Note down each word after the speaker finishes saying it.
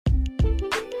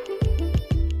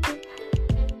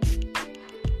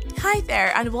Hi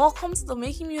there, and welcome to the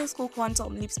Making Musical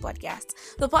Quantum Leaps podcast,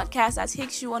 the podcast that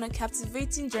takes you on a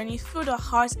captivating journey through the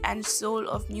heart and soul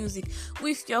of music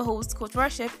with your host, Coach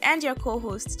Worship, and your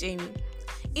co-host, Jamie.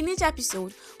 In each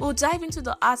episode, we'll dive into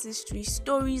the artistry,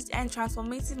 stories, and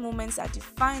transformative moments that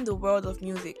define the world of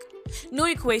music. No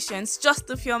equations, just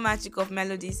the pure magic of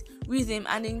melodies, rhythm,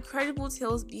 and the incredible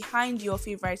tales behind your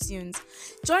favorite tunes.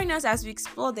 Join us as we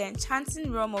explore the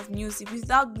enchanting realm of music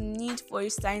without the need for a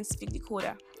scientific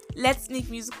decoder. Let's make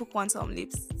musical quantum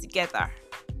leaps together.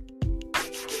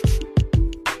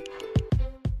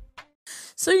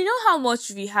 So you know how much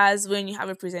rehearse when you have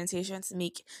a presentation to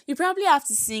make? You probably have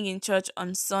to sing in church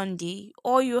on Sunday,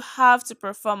 or you have to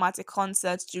perform at a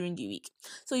concert during the week.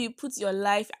 So you put your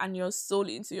life and your soul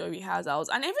into your rehearsals,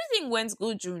 and everything went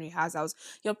good during rehearsals.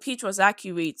 Your pitch was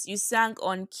accurate, you sang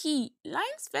on key,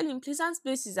 lines fell in pleasant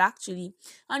places actually,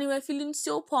 and you were feeling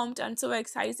so pumped and so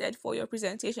excited for your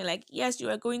presentation, like yes, you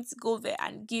were going to go there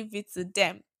and give it to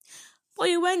them.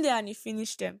 But you went there and you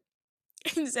finished them.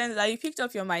 In the sense that you picked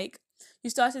up your mic, you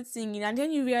started singing, and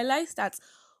then you realized that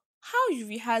how you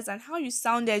rehearsed and how you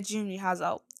sounded during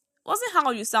rehearsal wasn't how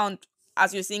you sound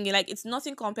as you're singing. Like, it's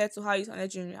nothing compared to how you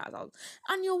sounded during rehearsal.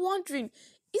 And you're wondering, is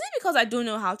it because I don't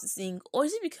know how to sing? Or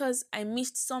is it because I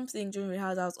missed something during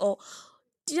rehearsals? Or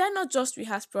did I not just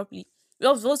rehearse properly?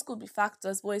 Well, those could be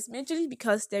factors, but it's majorly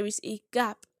because there is a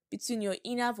gap between your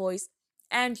inner voice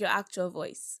and your actual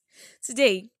voice.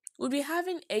 Today, we'll be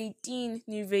having Aideen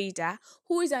Ní Riada,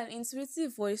 who is an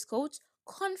intuitive voice coach,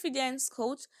 confidence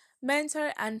coach,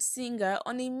 mentor, and singer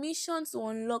on a mission to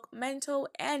unlock mental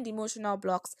and emotional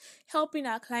blocks, helping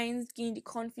our clients gain the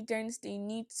confidence they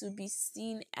need to be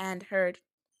seen and heard.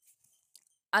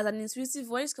 As an intuitive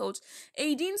voice coach,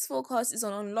 Aideen's focus is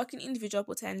on unlocking individual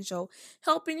potential,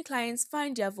 helping clients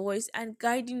find their voice, and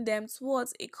guiding them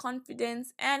towards a confident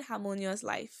and harmonious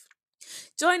life.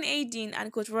 Join Aideen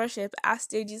and Coach Worship as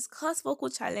they discuss vocal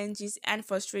challenges and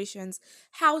frustrations,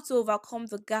 how to overcome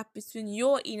the gap between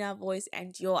your inner voice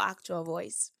and your actual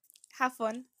voice. Have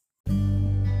fun!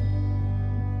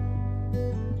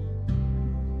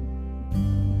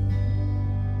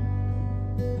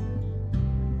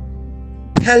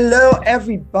 Hello,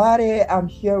 everybody. I'm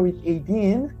here with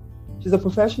Aideen. She's a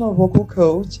professional vocal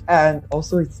coach and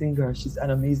also a singer. She's an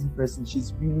amazing person.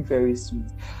 She's really very sweet.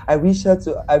 I reached out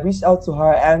to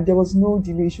her, and there was no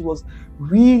delay. She was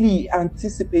really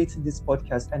anticipating this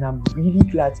podcast, and I'm really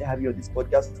glad to have you on this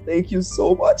podcast. Thank you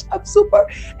so much. I'm super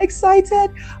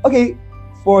excited. Okay,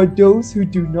 for those who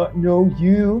do not know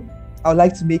you, I would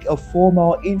like to make a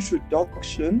formal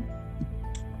introduction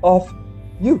of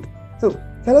you. So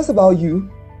tell us about you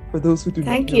for those who do not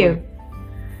know. Thank you.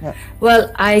 Yeah.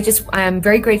 Well, I'm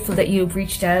very grateful that you've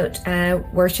reached out.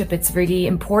 Worship, it's a really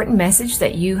important message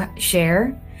that you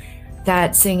share,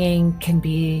 that singing can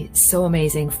be so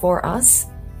amazing for us,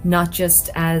 not just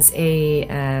as a,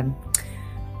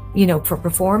 for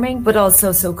performing, but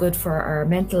also so good for our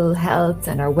mental health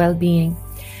and our well-being.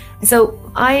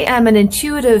 So I am an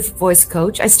intuitive voice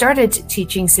coach. I started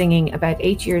teaching singing about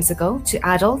 8 years ago to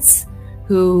adults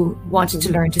who wanted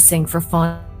to learn to sing for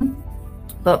fun.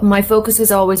 But my focus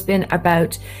has always been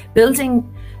about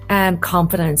building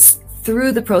confidence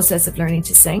through the process of learning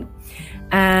to sing.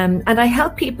 And I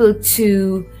help people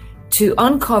to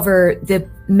uncover the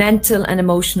mental and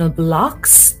emotional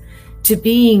blocks to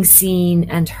being seen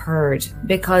and heard,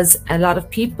 because a lot of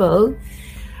people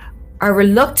are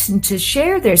reluctant to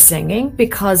share their singing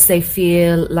because they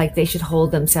feel like they should hold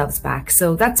themselves back.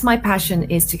 So that's my passion,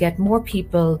 is to get more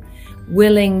people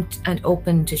willing and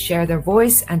open to share their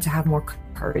voice and to have more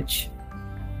courage.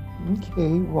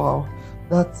 Okay, wow,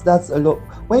 that's a lot.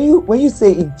 When you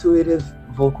say intuitive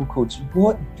vocal coach,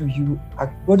 what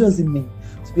does it mean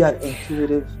to be an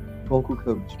intuitive vocal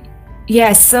coach?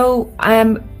 Yes, so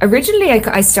originally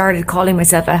I started calling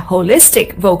myself a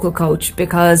holistic vocal coach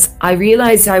because I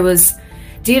realized I was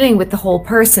dealing with the whole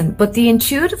person, but the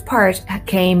intuitive part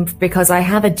came because I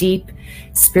have a deep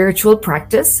spiritual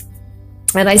practice.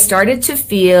 And I started to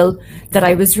feel that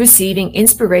I was receiving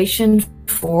inspiration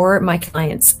for my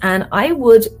clients. And I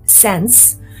would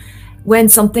sense when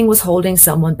something was holding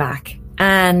someone back.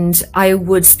 And I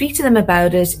would speak to them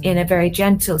about it in a very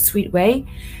gentle, sweet way.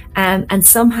 And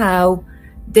somehow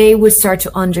they would start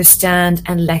to understand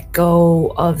and let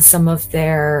go of some of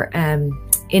their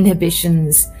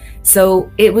inhibitions. So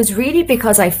it was really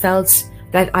because I felt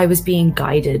that I was being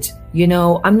guided.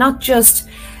 I'm not just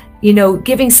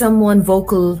giving someone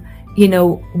vocal,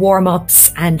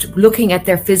 warm-ups and looking at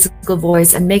their physical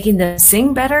voice and making them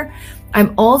sing better.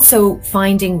 I'm also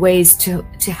finding ways to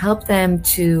help them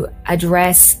to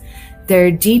address their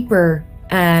deeper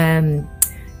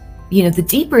the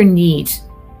deeper need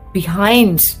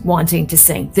behind wanting to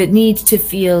sing, the need to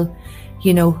feel,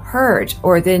 heard,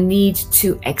 or the need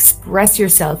to express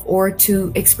yourself or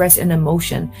to express an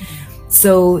emotion.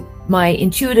 So my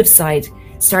intuitive side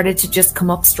started to just come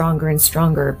up stronger and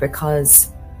stronger,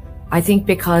 because I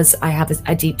have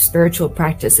a deep spiritual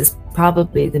practice is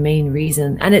probably the main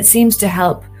reason. And it seems to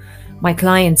help my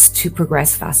clients to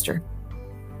progress faster.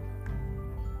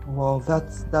 Well,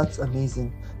 that's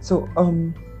amazing. So,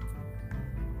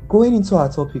 going into our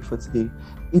topic for today,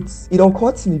 it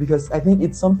occurred to me because I think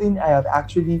it's something I have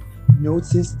actually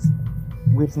noticed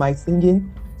with my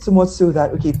singing, so much so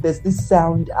that, okay, there's this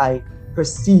sound I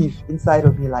perceive inside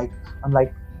of me, like I'm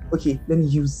like, okay, let me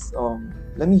use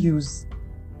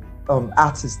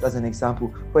artist as an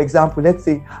example. For example, let's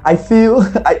say I feel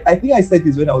I think I said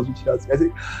this when I was reaching out to you. I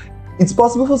said it's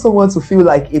possible for someone to feel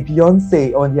like a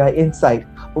Beyonce on their inside,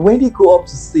 but when they go up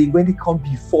to sing, when they come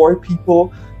before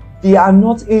people, they are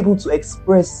not able to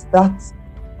express that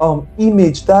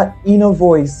image, that inner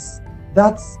voice,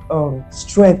 that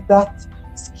strength, that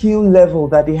skill level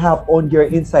that they have on their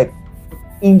inside.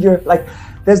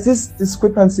 There's this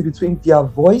discrepancy between their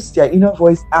voice, their inner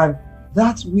voice, and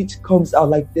that which comes out.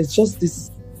 Like there's just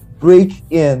this break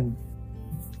in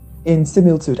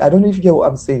similitude. I don't know if you get what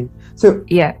I'm saying. So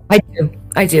yeah, I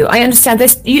do. I understand.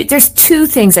 There's two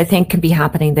things I think can be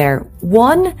happening there.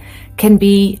 One can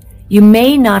be, you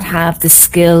may not have the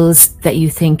skills that you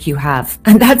think you have.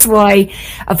 And that's why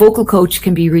a vocal coach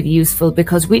can be really useful,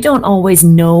 because we don't always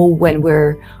know when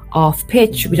we're off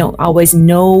pitch. We don't always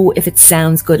know if it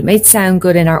sounds good. It may sound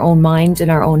good in our own mind, in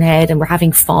our own head, and we're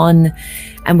having fun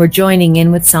and we're joining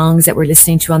in with songs that we're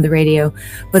listening to on the radio.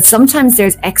 But sometimes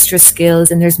there's extra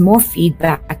skills and there's more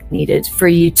feedback needed for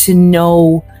you to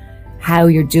know how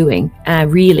you're doing,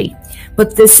 really.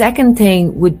 But the second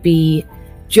thing would be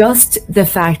just the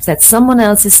fact that someone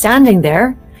else is standing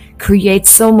there creates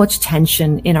so much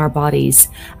tension in our bodies,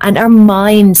 and our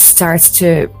mind starts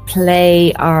to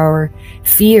play our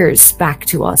fears back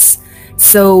to us.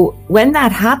 So when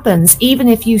that happens, even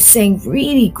if you sing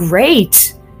really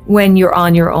great when you're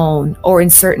on your own or in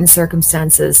certain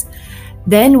circumstances,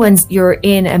 then when you're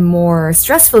in a more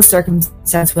stressful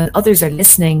circumstance, when others are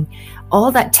listening,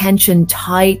 all that tension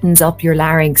tightens up your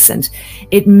larynx and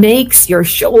it makes your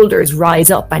shoulders rise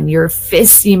up, and your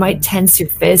fists, you might tense your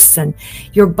fists and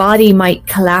your body might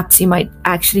collapse. You might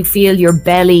actually feel your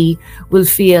belly will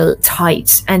feel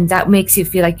tight, and that makes you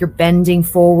feel like you're bending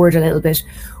forward a little bit,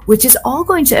 which is all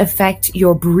going to affect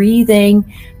your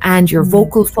breathing and your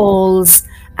vocal folds.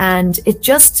 And it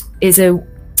just is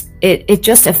it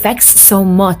just affects so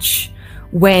much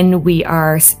when we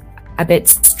are a bit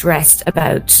stressed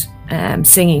about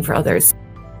singing for others.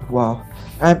 Wow.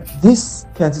 This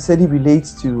can sincerely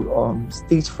relate to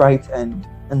stage fright and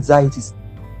anxieties,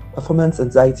 performance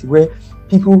anxiety, where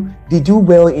people, they do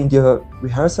well in their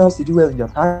rehearsals, they do well in their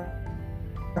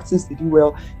practice, they do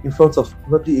well in front of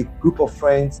probably a group of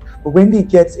friends, but when they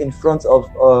get in front of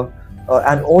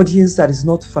an audience that is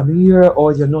not familiar,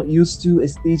 or you're not used to, a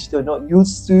stage they're not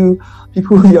used to,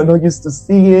 people you're not used to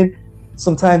seeing,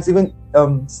 sometimes even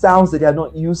sounds that they're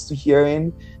not used to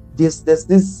hearing, there's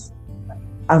this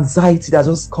anxiety that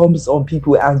just comes on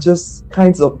people and just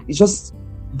it just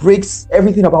breaks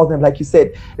everything about them. Like you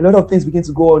said, a lot of things begin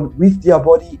to go on with their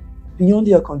body beyond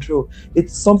their control.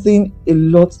 It's something a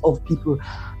lot of people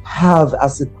have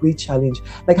as a great challenge.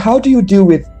 Like, how do you deal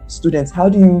with students? How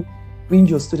do you bring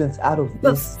your students out of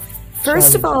this?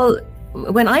 First of all,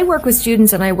 when I work with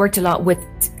students, and I worked a lot with,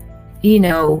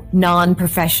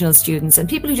 non-professional students and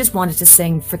people who just wanted to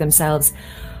sing for themselves,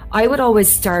 I would always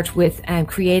start with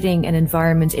creating an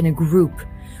environment in a group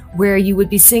where you would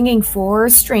be singing for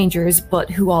strangers, but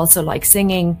who also like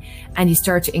singing, and you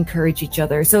start to encourage each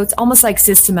other. So it's almost like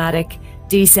systematic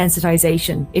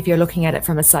desensitization, if you're looking at it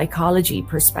from a psychology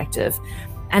perspective.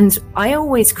 And I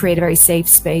always create a very safe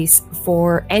space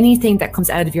for anything that comes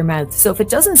out of your mouth. So if it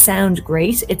doesn't sound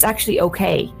great, it's actually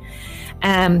okay,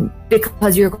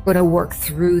 because you're going to work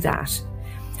through that.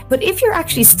 But if you're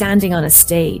actually standing on a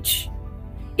stage,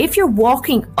 if you're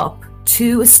walking up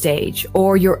to a stage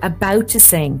or you're about to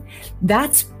sing,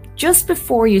 that's just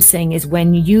before you sing is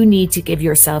when you need to give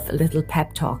yourself a little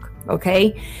pep talk,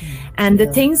 okay? And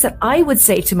the things that I would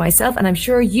say to myself, and I'm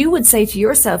sure you would say to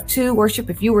yourself too, Worship,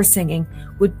 if you were singing,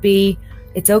 would be,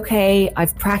 it's okay,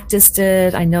 I've practiced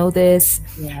it, I know this.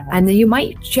 Yeah. And then you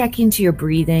might check into your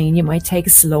breathing, and you might take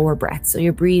a slower breath. So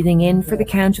you're breathing in for the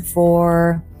count of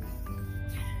 4,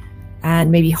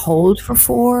 and maybe hold for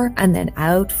 4, and then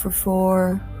out for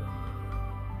 4,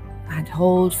 and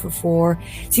hold for 4.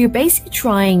 So you're basically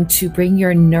trying to bring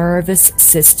your nervous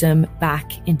system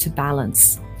back into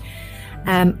balance.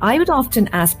 I would often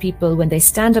ask people when they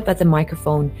stand up at the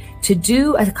microphone to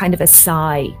do a kind of a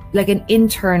sigh, like an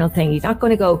internal thing. You're not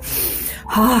going to go,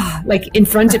 like in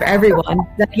front of everyone.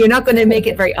 Like you're not going to make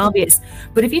it very obvious.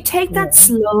 But if you take that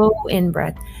slow in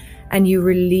breath and you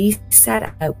release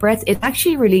that out breath, it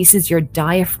actually releases your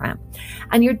diaphragm.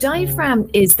 And your diaphragm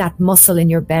is that muscle in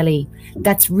your belly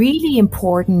that's really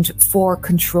important for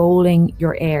controlling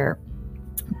your air.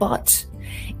 But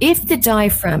if the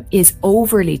diaphragm is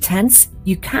overly tense,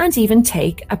 you can't even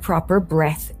take a proper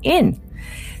breath in.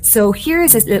 So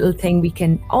here's a little thing we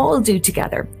can all do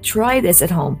together. Try this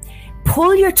at home.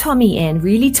 Pull your tummy in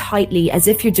really tightly as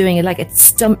if you're doing it like a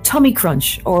tummy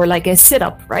crunch or like a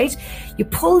sit-up, right? You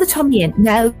pull the tummy in.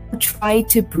 Now try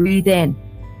to breathe in.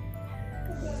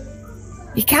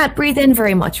 You can't breathe in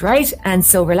very much, right? And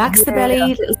so relax the belly,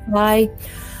 little sigh.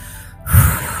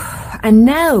 And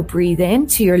now breathe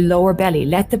into your lower belly.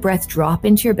 Let the breath drop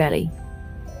into your belly.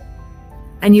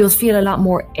 And you'll feel a lot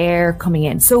more air coming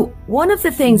in. So one of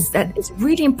the things that is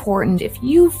really important, if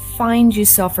you find you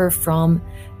suffer from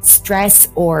stress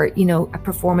or, a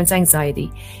performance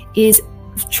anxiety, is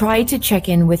try to check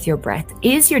in with your breath.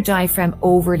 Is your diaphragm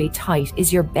overly tight?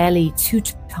 Is your belly too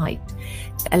tight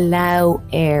to allow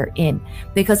air in?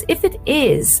 Because if it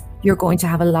is, you're going to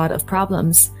have a lot of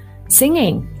problems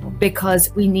singing,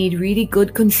 because we need really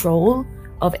good control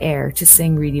of air to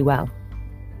sing really well.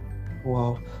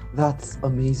 Wow, that's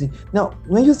amazing. Now,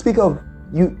 when you speak of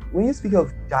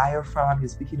diaphragm, you're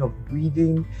speaking of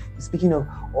breathing, you're speaking of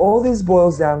all this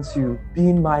boils down to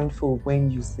being mindful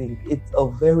when you sing. It's a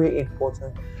very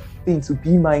important thing to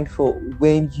be mindful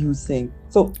when you sing.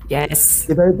 So, yes,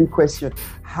 a very big question: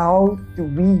 how do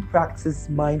we practice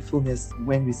mindfulness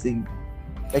when we sing?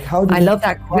 Like, how do I love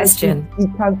that question.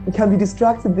 It can be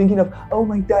distracted thinking of, oh,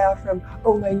 my diaphragm,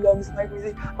 oh, my lungs, my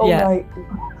breathing, oh, my...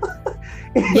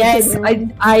 Yes,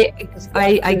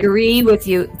 I agree with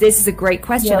you. This is a great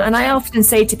question. And I often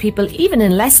say to people, even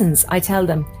in lessons, I tell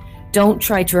them, don't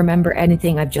try to remember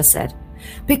anything I've just said.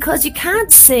 Because you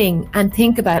can't sing and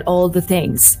think about all the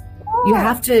things. You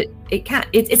have to,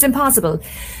 it's impossible.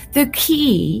 The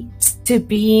key to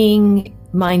being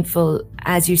mindful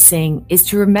as you sing is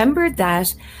to remember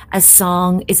that a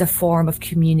song is a form of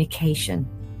communication.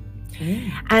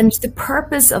 And the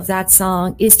purpose of that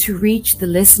song is to reach the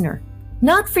listener,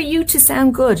 not for you to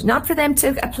sound good, not for them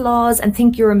to applause and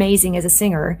think you're amazing as a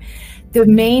singer. The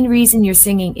main reason you're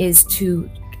singing is to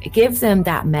give them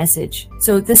that message.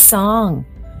 So the song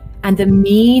and the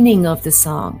meaning of the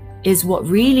song is what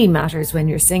really matters when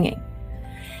you're singing.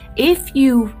 If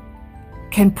you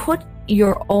can put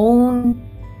your own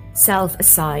self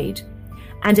aside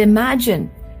and imagine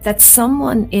that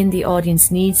someone in the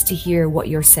audience needs to hear what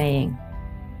you're saying.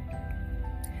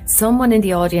 Someone in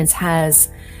the audience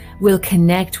will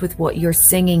connect with what you're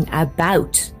singing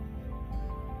about.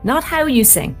 Not how you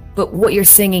sing, but what you're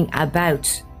singing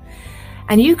about.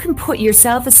 And you can put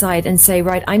yourself aside and say,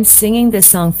 right, I'm singing this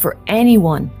song for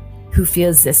anyone who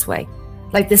feels this way.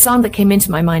 Like the song that came into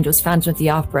my mind was Phantom of the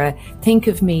Opera. Think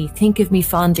of me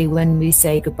fondly when we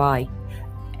say goodbye.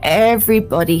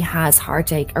 Everybody has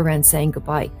heartache around saying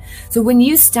goodbye. So when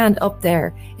you stand up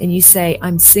there and you say,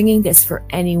 I'm singing this for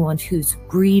anyone who's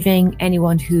grieving,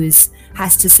 anyone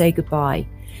has to say goodbye.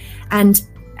 And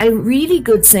a really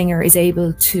good singer is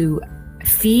able to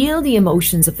feel the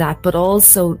emotions of that, but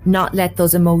also not let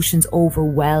those emotions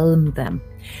overwhelm them.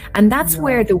 And that's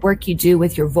where the work you do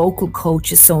with your vocal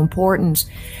coach is so important.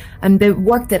 And the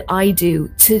work that I do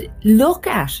to look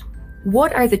at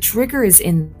what are the triggers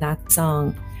in that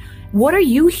song? What are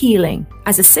you healing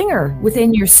as a singer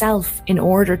within yourself in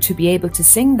order to be able to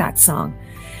sing that song?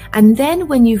 And then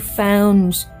when you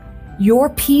found your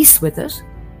peace with it,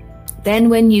 then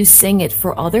when you sing it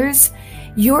for others,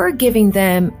 you're giving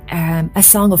them a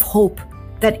song of hope,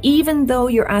 that even though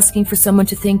you're asking for someone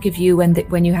to think of you and that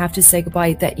when you have to say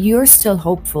goodbye, that you're still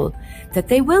hopeful that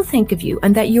they will think of you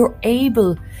and that you're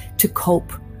able to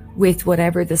cope with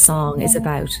whatever the song is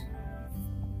about.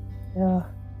 Yeah.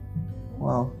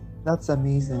 Wow, that's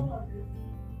amazing.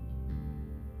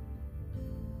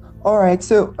 All right,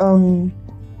 so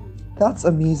that's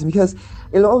amazing, because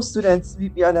a lot of students,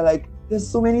 we are like, there's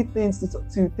so many things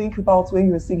to think about when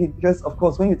you're singing, because of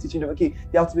course when you're teaching them, okay,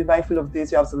 you have to be mindful of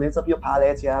this, you have to lift up your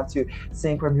palate, you have to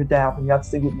sing from your diaphragm, you have to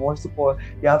sing with more support,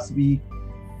 you have to be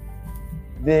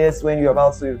this when you're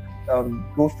about to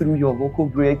go through your vocal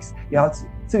breaks, you have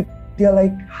to they're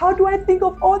like, how do I think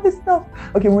of all this stuff?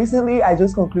 Okay, recently I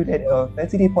just concluded a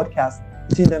 30-day podcast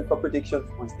teaching them proper diction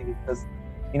for singing, because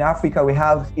in Africa we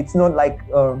have, it's not like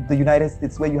the United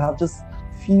States where you have just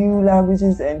few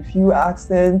languages and few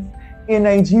accents. in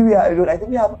Nigeria alone, I think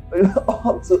we have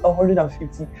up to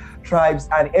 150 tribes,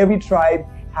 and every tribe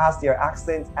has their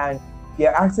accent, and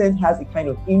their accent has a kind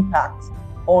of impact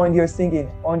on your singing,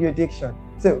 on your diction.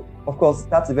 So, of course,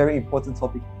 that's a very important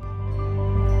topic.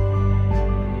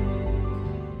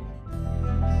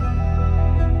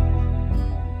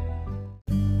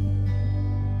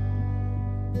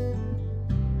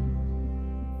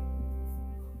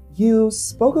 You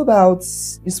spoke about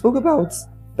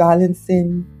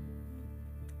balancing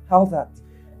how that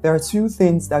there are two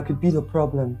things that could be the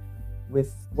problem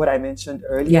with what I mentioned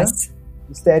earlier. Yes.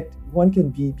 You said one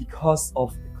can be because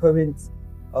of the current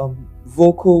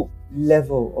vocal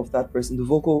level of that person, the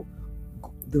vocal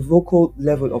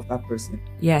level of that person.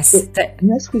 Yes. So the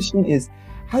next question is,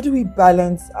 how do we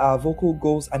balance our vocal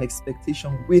goals and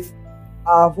expectation with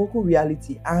our vocal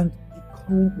reality and the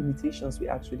current limitations we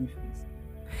actually face?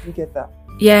 You get that?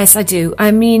 Yes, I do.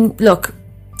 I mean, look,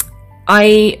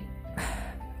 I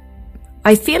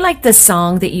feel like the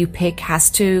song that you pick has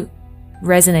to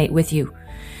resonate with you.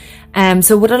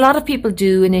 So what a lot of people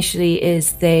do initially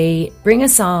is they bring a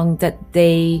song that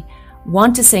they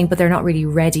want to sing, but they're not really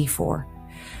ready for.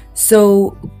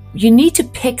 So you need to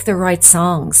pick the right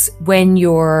songs when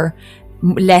you're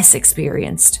less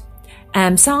experienced.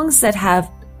 Songs that have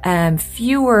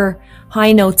fewer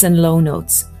high notes and low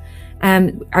notes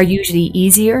are usually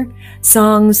easier.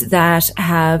 Songs that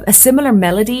have a similar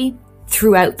melody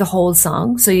throughout the whole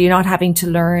song, so you're not having to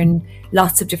learn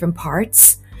lots of different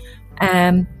parts.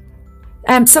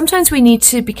 Sometimes we need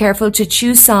to be careful to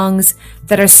choose songs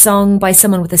that are sung by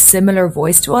someone with a similar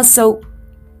voice to us. So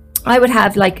I would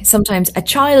have, like, sometimes a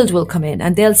child will come in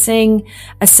and they'll sing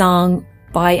a song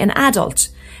by an adult,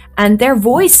 and their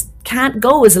voice can't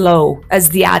go as low as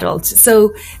the adult.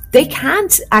 So they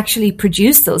can't actually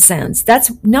produce those sounds.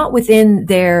 That's not within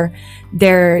their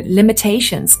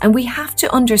limitations. And we have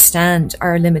to understand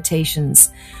our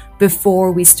limitations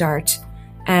before we start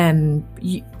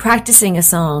practicing a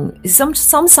song. Some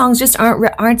songs just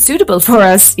aren't suitable for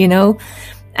us, you know.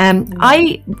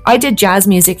 I did jazz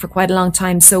music for quite a long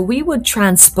time, so we would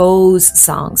transpose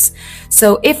songs.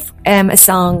 So if a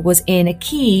song was in a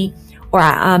key or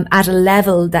at a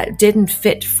level that didn't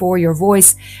fit for your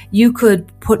voice, you could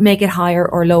make it higher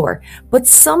or lower. But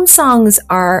some songs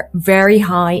are very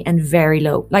high and very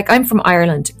low. Like, I'm from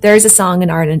Ireland. There's a song in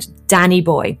Ireland, Danny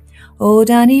Boy. Oh,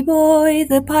 Danny Boy,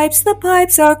 the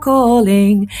pipes are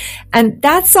calling. And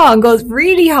that song goes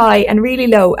really high and really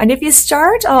low. And if you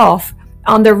start off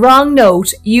on the wrong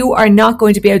note, you are not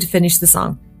going to be able to finish the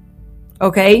song.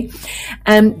 Okay?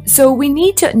 So we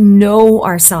need to know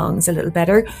our songs a little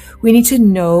better. We need to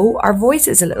know our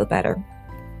voices a little better.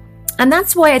 And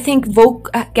that's why I think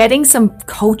getting some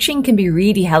coaching can be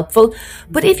really helpful.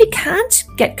 But if you can't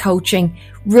get coaching,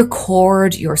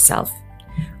 record yourself.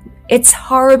 It's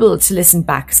horrible to listen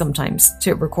back sometimes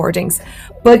to recordings,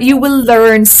 but you will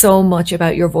learn so much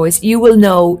about your voice. You will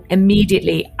know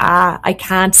immediately, I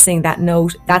can't sing that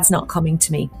note. That's not coming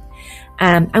to me.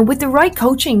 And with the right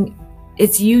coaching,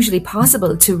 it's usually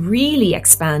possible to really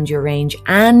expand your range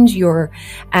and your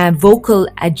vocal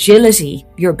agility,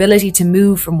 your ability to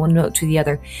move from one note to the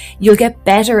other. You'll get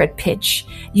better at pitch.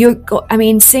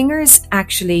 Singers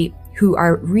actually who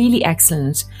are really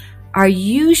excellent are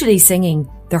usually singing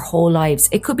their whole lives.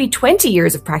 It could be 20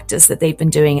 years of practice that they've been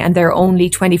doing, and they're only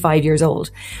 25 years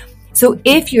old. So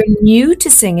if you're new to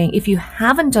singing, if you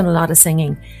haven't done a lot of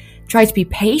singing, try to be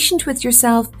patient with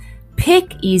yourself,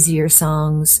 pick easier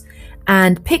songs,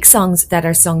 and pick songs that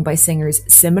are sung by singers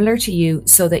similar to you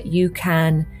so that you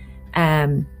can,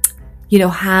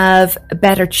 have a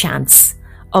better chance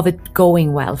of it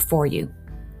going well for you.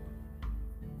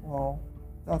 Wow,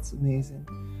 that's amazing.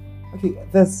 Okay,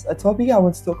 there's a topic I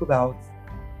want to talk about.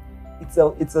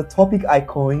 It's a topic I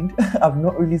coined. I've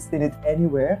not really seen it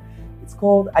anywhere.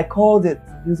 I called it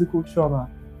musical trauma,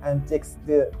 and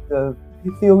the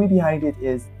theory behind it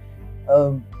is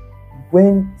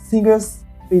when singers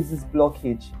face this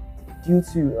blockage due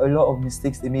to a lot of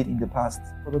mistakes they made in the past,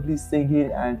 probably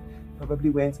singing and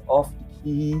probably went off the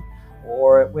key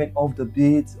or went off the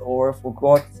beat or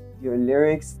forgot your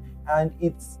lyrics, and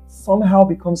it somehow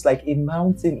becomes like a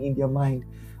mountain in their mind.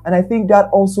 And I think that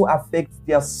also affects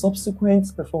their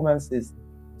subsequent performances.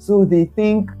 So they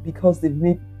think because they've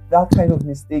made that kind of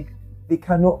mistake, they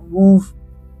cannot go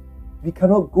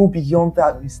beyond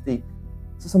that mistake.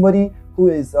 So somebody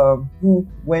who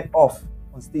went off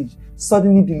on stage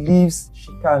suddenly believes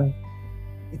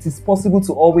it is possible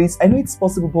to always, I know it's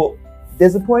possible, but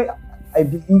there's a point I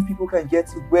believe people can get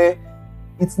to where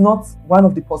it's not one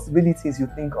of the possibilities you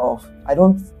think of.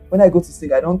 When I go to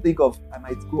sing, I don't think of I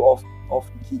might go off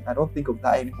the key. I don't think of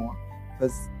that anymore.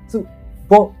 So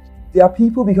But there are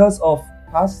people, because of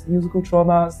past musical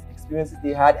traumas, experiences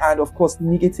they had, and of course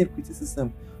negative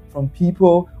criticism from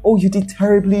people. Oh, you did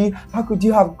terribly. How could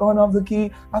you have gone off the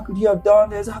key? How could you have done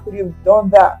this? How could you have done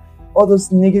that? All those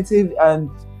negative and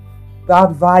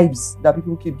bad vibes that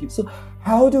people keep giving. So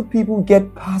how do people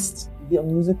get past their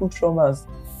musical traumas,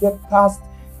 get past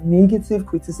negative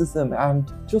criticism, and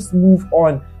just move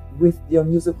on with their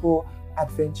musical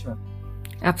adventure?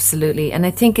 Absolutely. And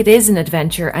I think it is an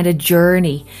adventure and a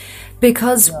journey,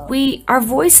 because our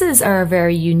voices are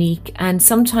very unique, and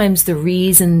sometimes the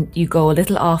reason you go a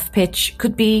little off pitch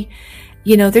could be,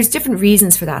 there's different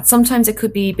reasons for that. Sometimes it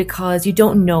could be because you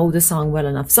don't know the song well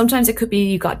enough. Sometimes it could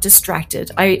be you got distracted.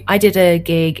 I did a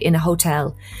gig in a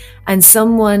hotel and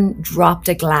someone dropped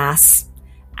a glass,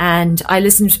 and I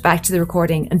listened back to the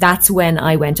recording, and that's when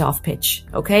I went off pitch.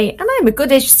 Okay. And I'm a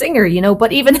goodish singer,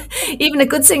 but even a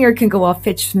good singer can go off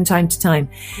pitch from time to time.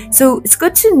 So it's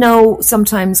good to know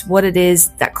sometimes what it is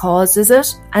that causes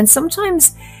it. And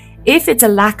sometimes if it's a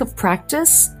lack of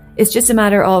practice, it's just a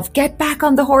matter of get back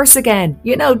on the horse again,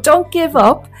 don't give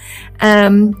up.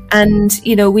 And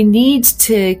we need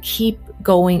to keep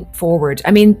going forward.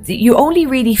 I mean, you only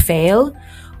really fail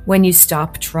when you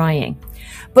stop trying.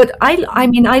 But I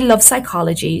love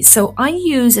psychology. So I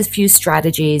use a few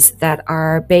strategies that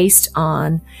are based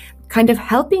on kind of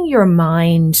helping your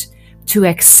mind to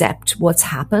accept what's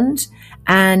happened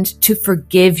and to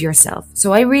forgive yourself.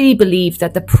 So I really believe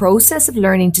that the process of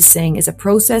learning to sing is a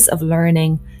process of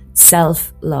learning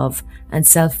self-love and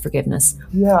self-forgiveness.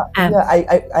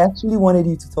 I actually wanted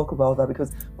you to talk about that,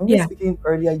 because when we were speaking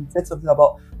earlier, you said something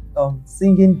about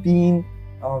singing being,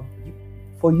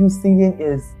 for you, singing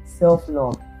is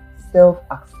self-love,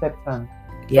 self-acceptance.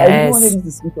 Yes. I really wanted you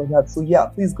to speak on that. So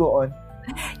please go on.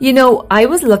 I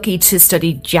was lucky to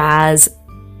study jazz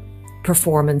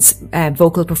performance,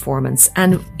 vocal performance.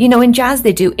 And, in jazz,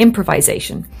 they do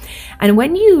improvisation. And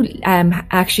when you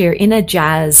actually are in a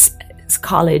jazz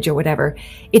college or whatever,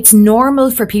 it's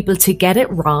normal for people to get it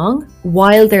wrong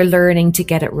while they're learning to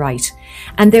get it right.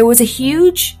 And there was a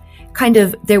huge kind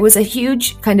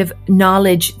of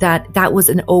knowledge that was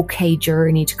an okay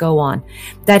journey to go on,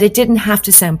 that it didn't have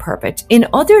to sound perfect. In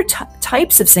other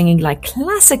types of singing, like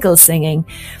classical singing,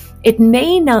 it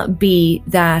may not be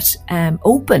that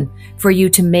open for you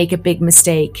to make a big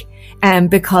mistake,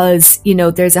 because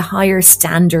there's a higher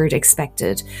standard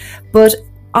expected. But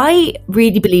I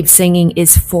really believe singing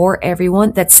is for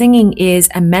everyone, that singing is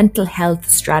a mental health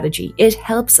strategy. It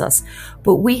helps us,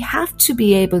 but we have to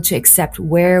be able to accept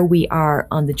where we are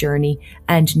on the journey,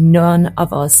 and none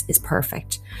of us is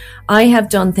perfect. I have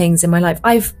done things in my life.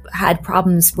 I've had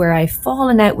problems where I've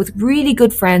fallen out with really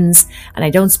good friends and I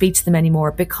don't speak to them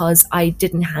anymore because I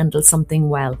didn't handle something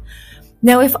well.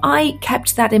 Now, if I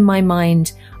kept that in my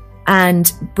mind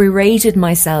and berated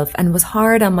myself and was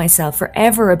hard on myself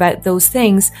forever about those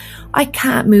things, I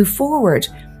can't move forward.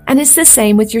 And it's the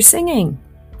same with your singing.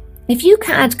 If you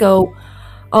can't go,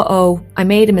 I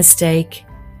made a mistake.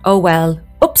 Oh well,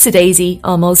 oopsie-daisy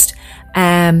almost.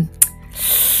 That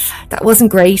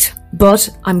wasn't great, but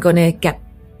I'm going to get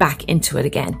back into it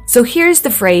again. So here's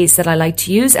the phrase that I like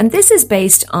to use, and this is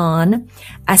based on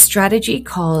a strategy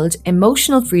called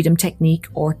emotional freedom technique,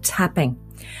 or tapping.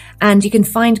 And you can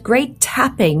find great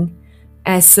tapping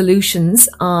solutions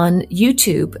on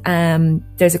YouTube.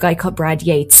 There's a guy called Brad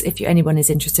Yates, if anyone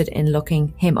is interested in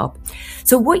looking him up.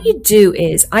 So what you do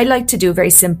is, I like to do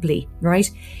very simply, right?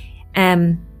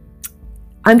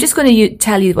 I'm just going to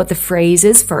tell you what the phrase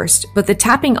is first, but the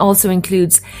tapping also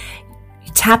includes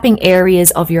tapping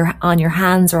areas on your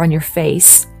hands or on your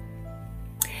face.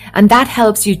 And that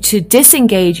helps you to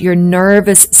disengage your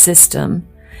nervous system,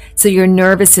 so your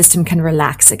nervous system can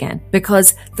relax again,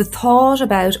 because the thought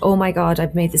about, oh my God,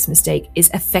 I've made this mistake,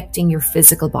 is affecting your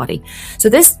physical body. So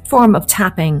this form of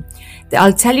tapping,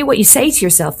 I'll tell you what you say to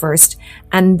yourself first,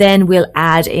 and then we'll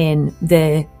add in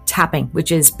the tapping,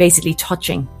 which is basically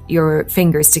touching your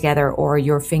fingers together or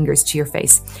your fingers to your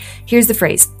face. Here's the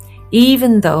phrase: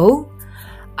 even though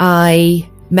I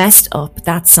messed up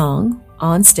that song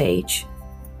on stage,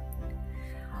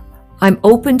 I'm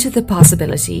open to the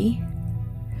possibility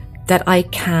that I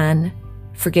can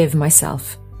forgive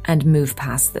myself and move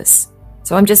past this.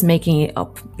 So I'm just making it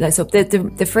up. So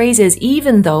the phrase is,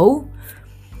 even though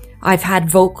I've had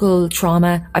vocal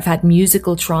trauma, I've had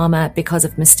musical trauma because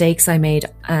of mistakes I made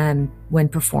when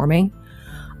performing,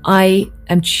 I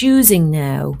am choosing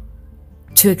now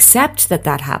to accept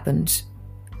that happened,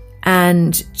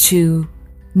 and to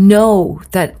know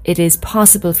that it is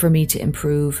possible for me to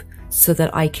improve so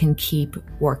that I can keep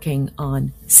working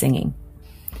on singing.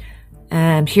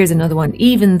 Here's another one.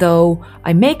 Even though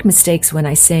I make mistakes when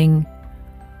I sing,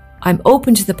 I'm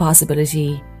open to the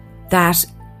possibility that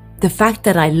the fact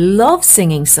that I love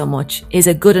singing so much is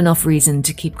a good enough reason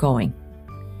to keep going.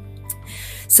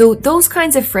 So those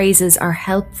kinds of phrases are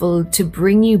helpful to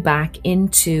bring you back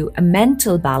into a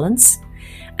mental balance.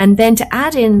 And then to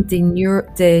add in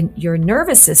your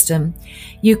nervous system,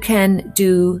 you can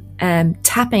do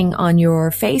tapping on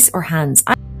your face or hands.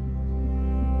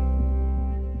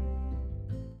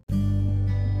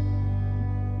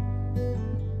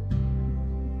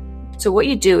 So what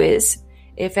you do is,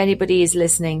 if anybody is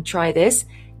listening, try this.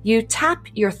 You tap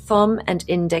your thumb and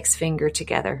index finger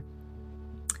together.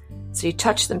 So you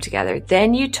touch them together.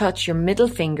 Then you touch your middle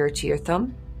finger to your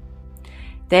thumb.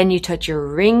 Then you touch your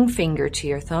ring finger to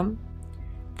your thumb.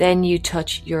 Then you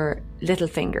touch your little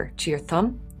finger to your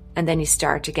thumb. And then you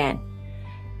start again.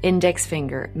 Index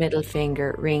finger, middle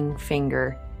finger, ring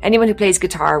finger. Anyone who plays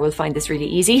guitar will find this really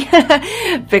easy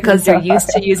because they're used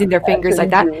to using their fingers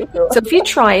like that. So if you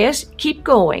try it, keep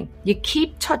going. You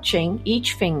keep touching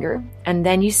each finger and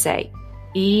then you say,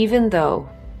 even though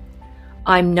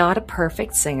I'm not a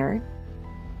perfect singer,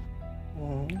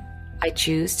 I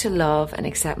choose to love and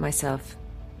accept myself.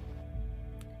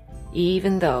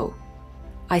 Even though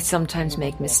I sometimes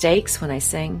make mistakes when I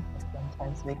sing.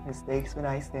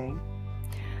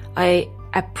 I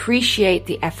appreciate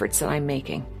the efforts that I'm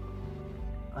making.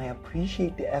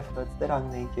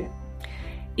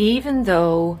 Even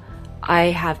though I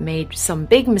have made some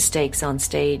big mistakes on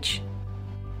stage,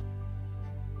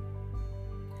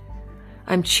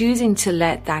 I'm choosing to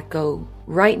let that go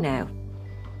right now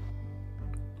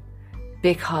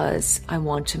because I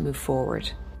want to move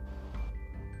forward.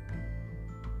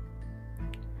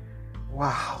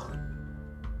 Wow.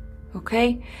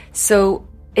 Okay, so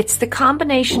it's the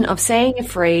combination of saying a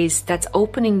phrase that's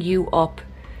opening you up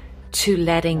to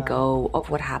letting go of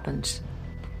what happened.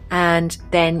 And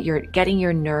then you're getting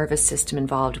your nervous system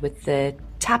involved with the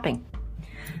tapping.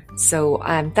 So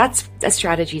that's a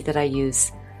strategy that I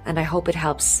use. And I hope it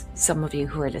helps some of you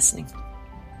who are listening.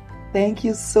 Thank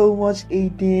you so much,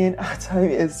 Aideen. Our time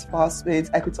is fast spent.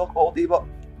 I could talk all day, but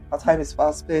our time is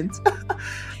fast spent.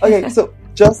 Okay, so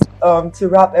just to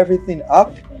wrap everything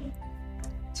up,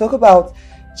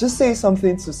 just say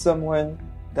something to someone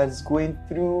that is going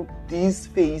through this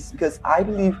phase, because I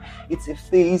believe it's a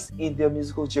phase in their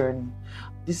musical journey.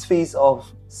 This phase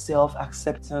of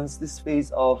self-acceptance, this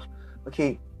phase of,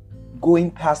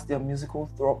 going past their musical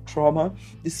trauma,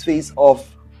 this phase of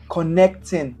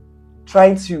connecting,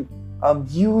 trying to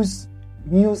use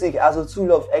music as a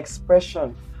tool of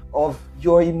expression of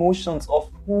your emotions, of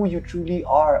who you truly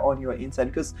are on your inside,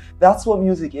 because that's what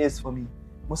music is for me.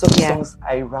 Most of the songs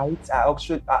I write are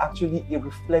actually a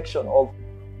reflection of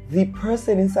the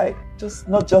person inside,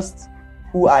 not just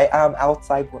who I am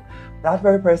outside, but that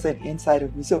very person inside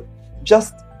of me. So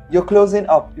you're closing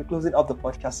up the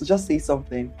podcast. So just say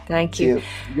something. Thank you.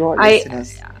 To your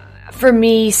listeners. For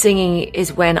me, singing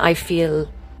is when I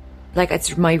feel like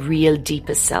it's my real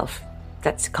deepest self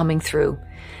that's coming through.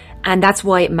 And that's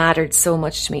why it mattered so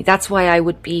much to me. That's why I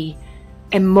would be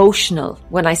emotional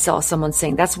when I saw someone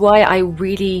sing. That's why I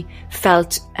really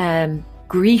felt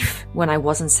grief when I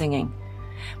wasn't singing.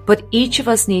 But each of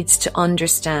us needs to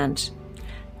understand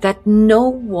that no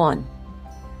one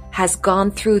has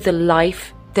gone through the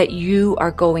life that you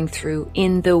are going through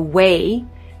in the way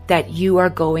that you are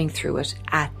going through it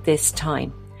at this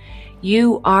time.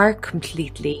 You are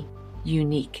completely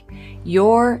unique.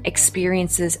 Your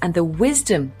experiences and the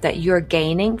wisdom that you're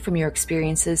gaining from your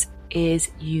experiences is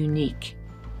unique.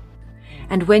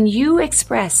 And when you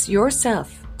express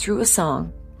yourself through a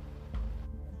song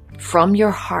from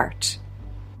your heart,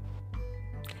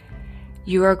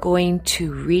 you are going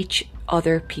to reach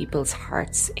other people's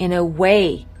hearts in a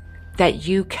way that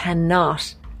you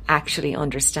cannot actually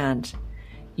understand.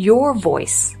 Your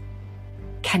voice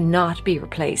cannot be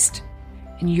replaced,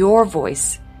 and your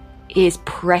voice is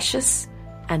precious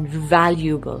and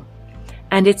valuable,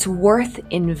 and it's worth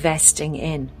investing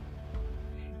in.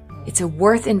 It's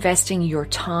worth investing your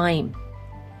time.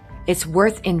 It's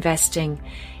worth investing,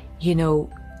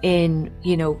 in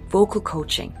vocal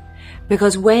coaching.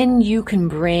 Because when you can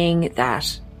bring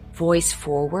that voice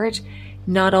forward,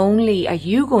 not only are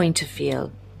you going to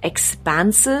feel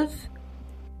expansive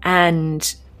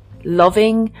and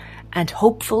loving and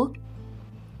hopeful,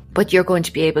 but you're going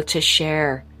to be able to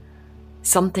share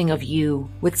something of you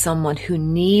with someone who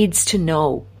needs to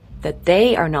know that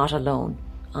they are not alone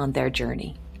on their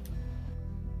journey.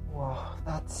 Wow,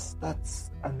 that's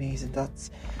amazing.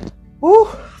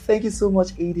 Thank you so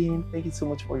much, Aideen. Thank you so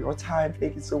much for your time.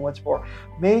 Thank you so much for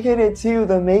making it to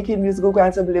the Making Musical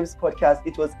Quantum Leaps podcast.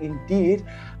 It was indeed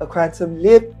a quantum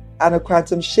leap, and a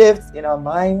quantum shift in our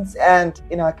minds and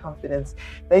in our confidence.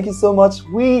 Thank you so much.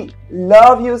 We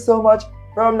love you so much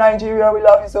from Nigeria. We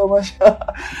love you so much.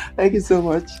 Thank you so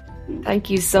much. Thank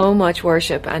you so much,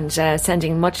 Worship, and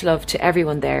sending much love to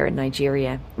everyone there in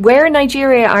Nigeria. Where in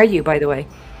Nigeria are you, by the way?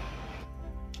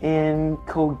 In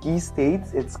Kogi State.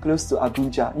 It's close to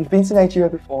Abuja. You've been to Nigeria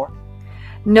before?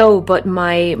 No, but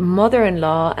my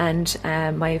mother-in-law and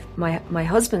my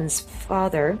husband's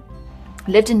father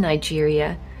lived in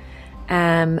Nigeria,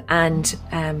 and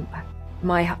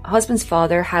my husband's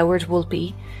father, Howard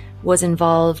Wolpe, was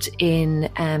involved in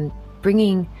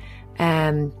bringing,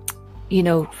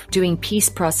 doing peace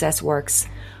process works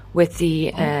with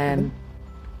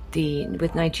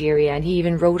with Nigeria, and he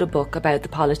even wrote a book about the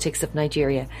politics of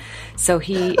Nigeria. So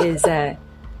he is,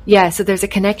 so there's a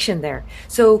connection there.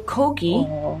 So Kogi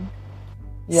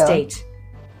State.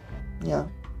 Yeah.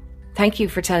 Thank you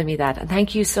for telling me that, and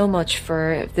thank you so much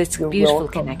for this You're beautiful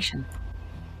welcome. connection.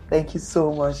 Thank you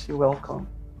so much. You're welcome.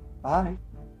 Bye.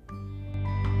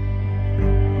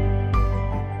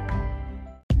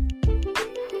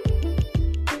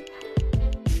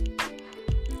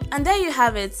 And there you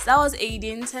have it. That was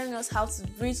Aideen telling us how to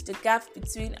bridge the gap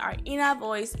between our inner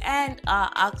voice and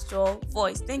our actual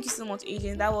voice. Thank you so much,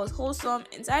 Aideen. That was wholesome,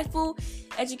 insightful,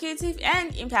 educative,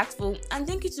 and impactful. And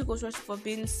thank you to Coach Roshi for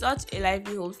being such a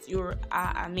lively host. You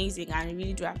are amazing, and I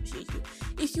really do appreciate you.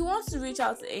 If you want to reach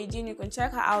out to Aideen, you can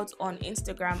check her out on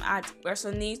Instagram at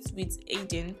Resonate with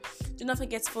Aideen. Do not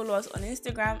forget to follow us on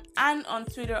Instagram and on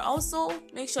Twitter. Also,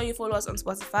 make sure you follow us on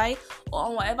Spotify or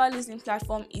on whatever listening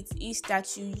platform it is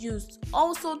that you use.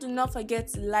 Also, do not forget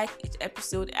to like each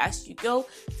episode as you go.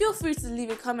 Feel free to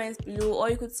leave a comment below, or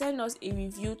you could send us a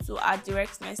review to our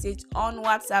direct message on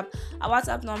WhatsApp. Our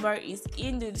WhatsApp number is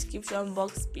in the description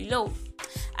box below.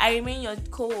 I remain your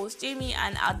co-host Jamie,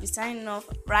 and I'll be signing off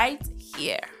right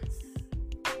here.